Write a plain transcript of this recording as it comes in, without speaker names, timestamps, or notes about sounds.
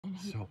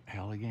So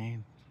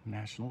Allegheny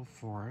National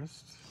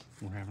Forest,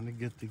 we're having a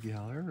get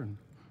together, and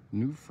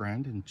new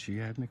friend, and she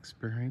had an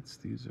experience.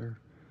 These are,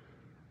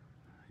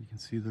 you can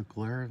see the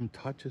glare and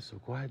touches. So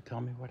go ahead,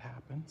 tell me what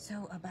happened.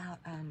 So about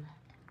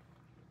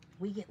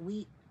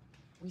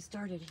we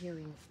started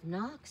hearing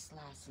knocks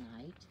last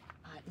night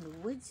in the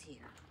woods here.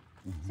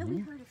 So we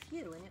heard a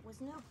few, and it was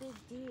no big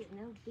deal,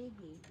 no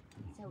biggie.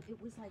 So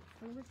it was like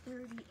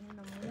 4:30 in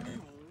the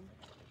morning.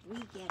 We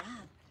get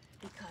up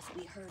because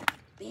we heard a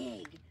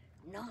big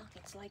knock.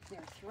 It's like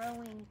they're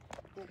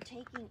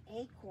taking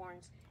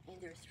acorns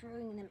and they're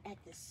throwing them at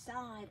the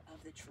side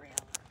of the trailer.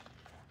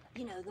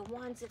 You know, the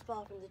ones that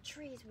fall from the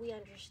trees, we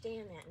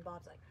understand that. And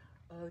Bob's like,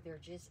 oh,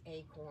 they're just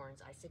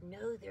acorns. I said,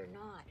 no, they're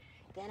not.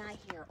 Then I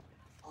hear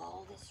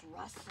all this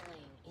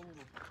rustling in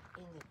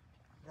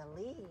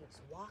the leaves,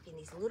 walking,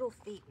 these little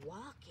feet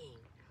walking.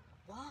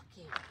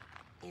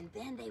 And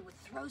then they would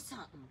throw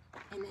something,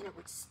 and then it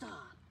would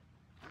stop,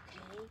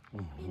 okay?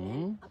 And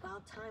then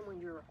about time when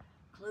you're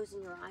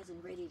closing your eyes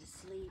and ready to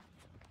sleep,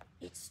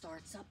 it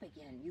starts up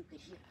again. You could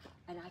hear,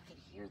 and I could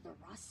hear the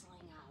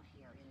rustling out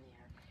here in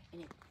there.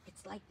 And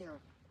it's like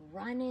they're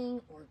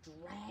running or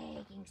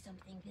dragging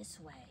something this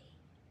way.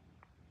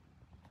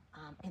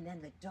 And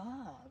then the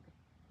dog,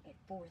 at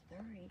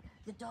 4:30,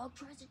 the dog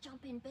tries to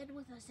jump in bed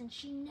with us, and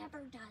she never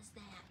does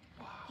that.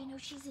 Wow. You know,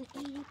 she's an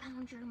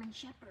 80-pound German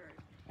Shepherd.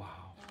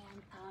 Wow.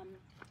 And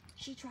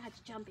she tried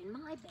to jump in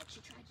my bed.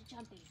 She tried to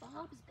jump in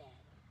Bob's bed.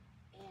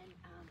 And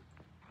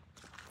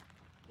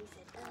he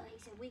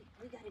said, we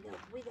gotta go.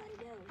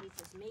 He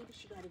says, maybe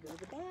she gotta go to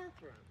the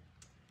bathroom.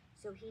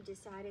 So he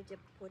decided to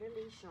put a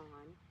leash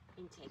on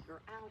and take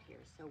her out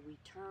here. So we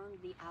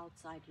turned the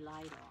outside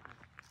light on.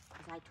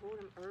 As I told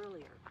him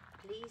earlier,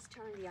 please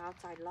turn the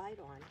outside light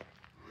on.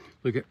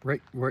 Look at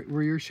right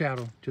where your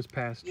shadow just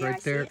passed, Yeah,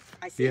 right there.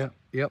 I see it.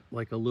 Yep,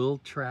 like a little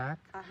track.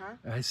 Uh-huh.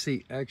 I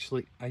see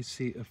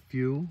a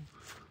few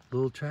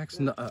little tracks,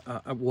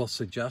 well,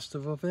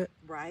 suggestive of it.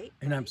 Right.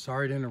 And I'm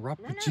sorry to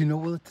interrupt, but you know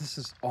what? This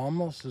is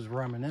almost as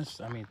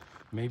reminiscent. I mean,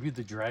 maybe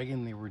the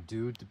dragon, they were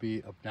due to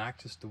be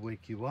obnoxious to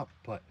wake you up,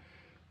 but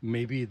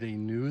maybe they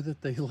knew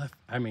that they left.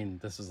 I mean,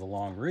 this is a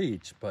long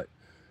reach, but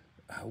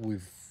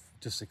we've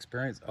just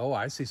experienced. Oh,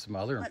 I see some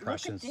other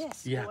impressions. Look at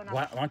this. Yeah,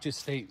 why don't you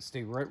stay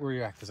right where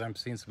you're at, because I'm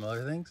seeing some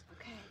other things.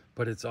 Okay.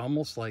 But it's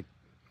almost like,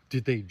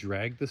 did they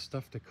drag this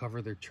stuff to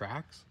cover their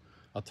tracks?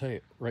 I'll tell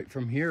you, right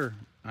from here,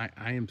 I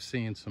am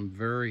seeing some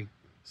very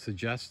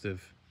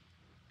suggestive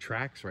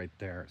tracks right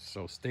there.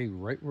 So stay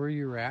right where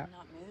you're at. I'm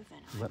not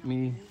moving. Let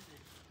me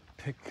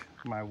pick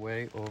my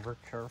way over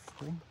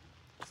carefully.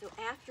 So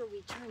after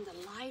we turned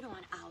the light on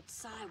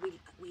outside,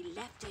 we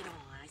left it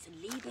on. I said,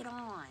 leave it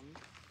on.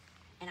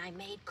 And I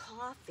made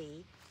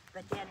coffee,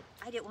 but then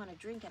I didn't want to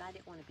drink it. I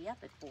didn't want to be up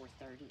at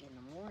 4:30 in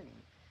the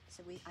morning.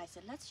 So I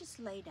said, let's just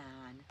lay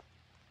down.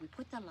 We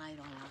put the light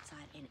on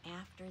outside, and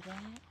after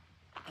that,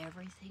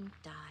 everything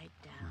died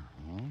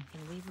down.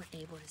 And we were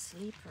able to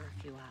sleep for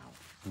a few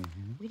hours.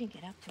 We didn't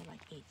get up till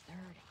like 8:30.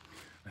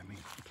 I mean,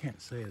 you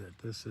can't say that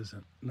this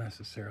isn't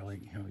necessarily,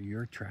 you know,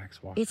 your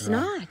tracks walking It's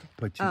around, not.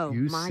 but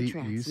My you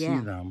tracks, see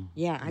them.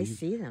 Yeah, I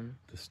see them.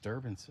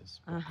 Disturbances.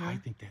 But I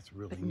think that's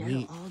really But no,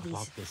 neat all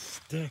about the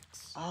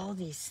sticks. All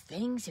these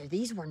things here,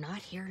 these were not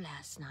here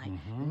last night.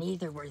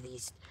 Neither were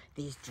these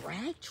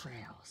drag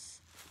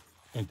trails.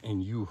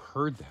 And you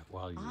heard that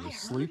while you were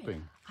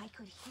sleeping. I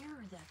could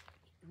hear the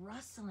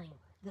rustling,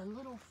 the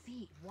little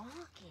feet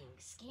walking,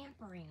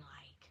 scampering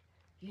like,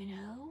 you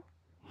know?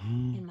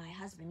 And my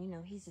husband, you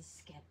know, he's a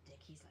skeptic.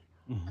 He's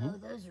like, oh,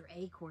 those are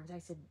acorns. I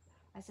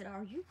said,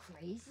 are you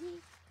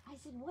crazy? I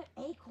said, what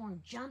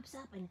acorn jumps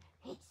up and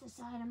hits the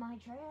side of my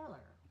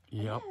trailer?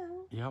 Yep.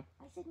 No. Yep.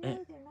 I said,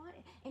 no, they're not.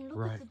 And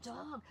look at the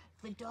dog.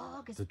 The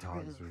dog is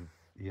proof.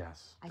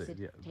 Yes. I said,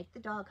 take the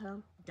dog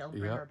home. Don't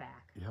bring her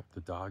back. Yep.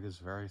 The dog is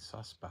very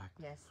suspect.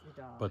 Yes,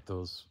 the dog. But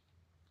those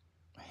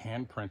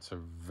handprints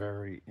are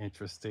very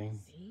interesting.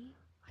 See?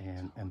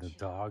 And the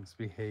dog's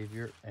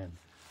behavior, and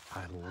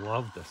I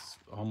love this.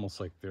 Almost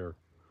like they're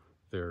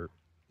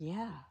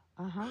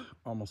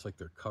almost like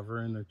they're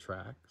covering their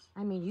tracks.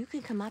 I mean, you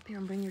can come up here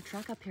and bring your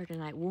truck up here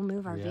tonight. We'll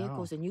move our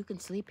vehicles, and you can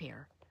sleep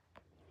here.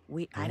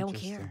 I don't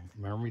care.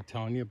 Remember me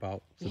telling you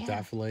about the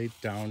defilade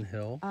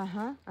downhill?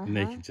 And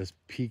they can just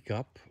peek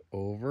up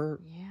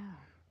over. Yeah.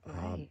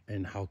 Right.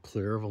 And how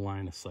clear of a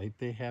line of sight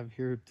they have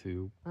here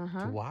to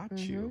watch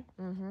you.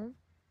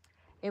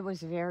 It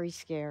was very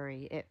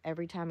scary.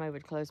 Every time I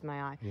would close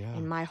my eye,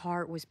 and my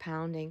heart was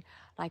pounding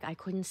like I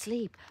couldn't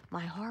sleep.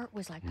 My heart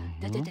was like,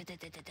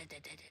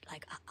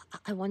 like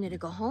I wanted to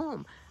go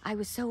home. I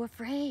was so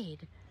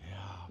afraid. Yeah,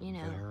 you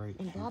know. Very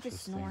and Bob is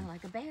snoring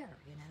like a bear,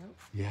 you know.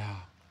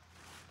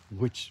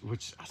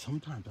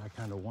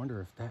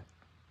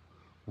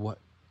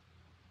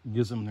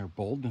 gives them their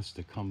boldness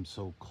to come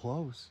so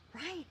close.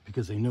 Right.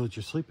 Because they know that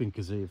you're sleeping,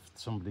 because if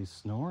somebody's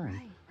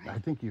snoring. Right. I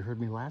think you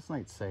heard me last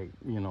night say,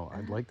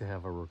 I'd like to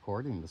have a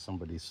recording of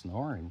somebody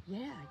snoring.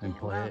 Yeah. And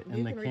play well, it in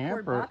you the can camper.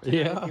 record Bob too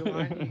Yeah. if you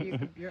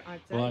want. You're on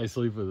Well, I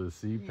sleep with a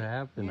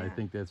CPAP, and I Yeah.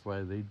 think that's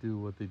why they do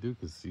what they do,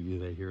 because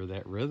they hear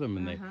that rhythm,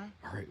 and they,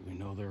 all right, we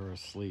know they're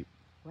asleep.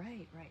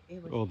 Right.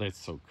 It was Oh, that's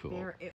so cool. very,